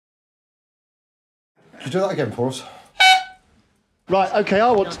Could you do that again for us? Right, OK, I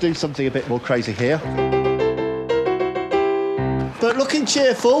want to do something a bit more crazy here. But looking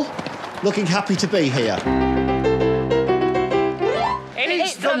cheerful, looking happy to be here.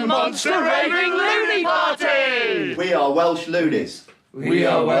 It's the Monster Raving Loony Party! We are Welsh Loonies. We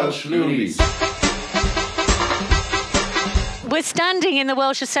are Welsh Loonies. We're standing in the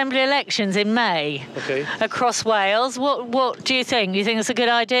Welsh Assembly elections in May. OK. Across Wales. What do you think? Do you think it's a good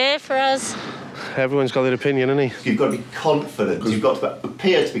idea for us? Everyone's got their opinion, hasn't he? You've got to be confident. You've got to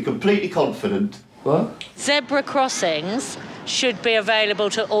appear to be completely confident. What? Zebra crossings should be available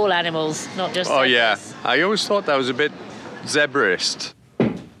to all animals, not just Oh, zebras. yeah. I always thought that was a bit zebraist.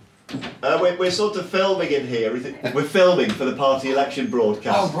 We're sort of filming in here. We're filming for the party election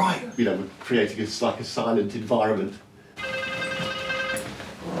broadcast. Oh, right. You know, we're creating a silent environment.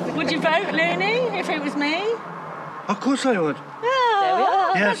 Would you vote Loony if it was me? Of course I would. Oh, There we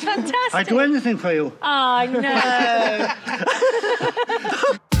are. That's fantastic. I'd do anything for you. Oh, no.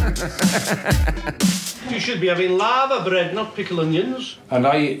 You should be having lava bread, not pickled onions. And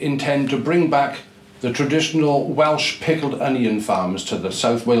I intend to bring back the traditional Welsh pickled onion farms to the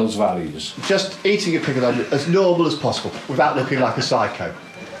South Wales valleys. Just eating a pickled onion as normal as possible, without looking like a psycho.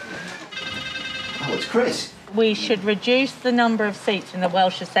 Oh, it's Chris. We should reduce the number of seats in the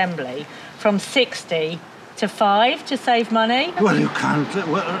Welsh Assembly from 60 to 5 to save money. Well, you can't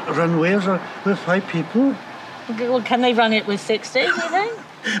run Wales with 5 people. Well, can they run it with 60, do you think?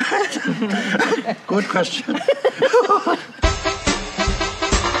 Good question.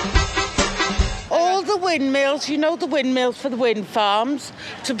 All the windmills, you know the windmills for the wind farms,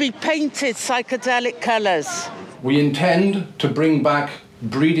 to be painted psychedelic colours. We intend to bring back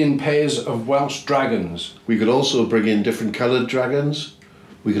breeding pairs of Welsh dragons. We could also bring in different coloured dragons.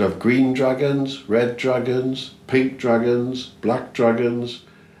 We could have green dragons, red dragons, pink dragons, black dragons,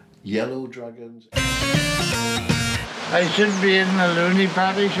 yellow dragons. I should be in the Loony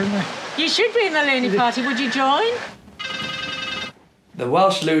Party, shouldn't I? You should be in the Loony Party. Would you join? The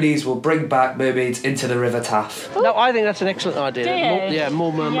Welsh Loonies will bring back mermaids into the River Taff. No, I think that's an excellent idea. Do you?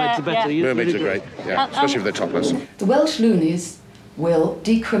 More mermaids the better. Yeah. Mermaids are great, yeah, especially if they're topless. The Welsh Loonies will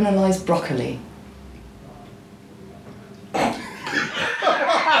decriminalise broccoli.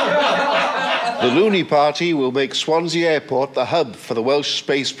 The Loony Party will make Swansea Airport the hub for the Welsh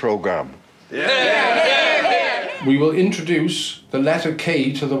space programme. We will introduce the letter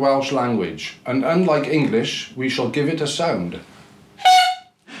K to the Welsh language, and unlike English, we shall give it a sound.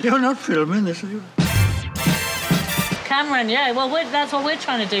 You're not filming this, are you? Cameron, yeah. Well, that's what we're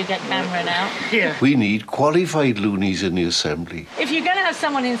trying to do, get Cameron out. Yeah. We need qualified loonies in the Assembly. If you're going to have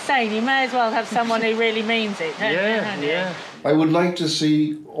someone insane, you may as well have someone who really means it, don't you? Yeah. I would like to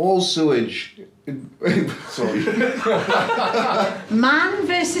see all sewage... Sorry. Man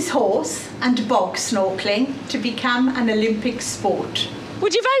versus horse and bog snorkelling to become an Olympic sport.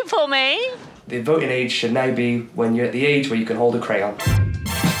 Would you vote for me? The voting age should now be when you're at the age where you can hold a crayon.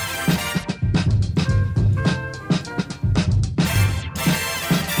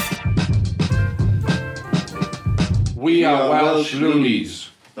 We are Welsh Loonies.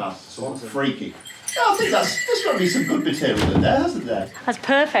 That's sort of freaky. I think there's got to be some good material in there, hasn't there? That's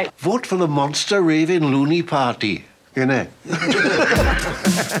perfect. Vote for the Monster Raving Loony Party, innit?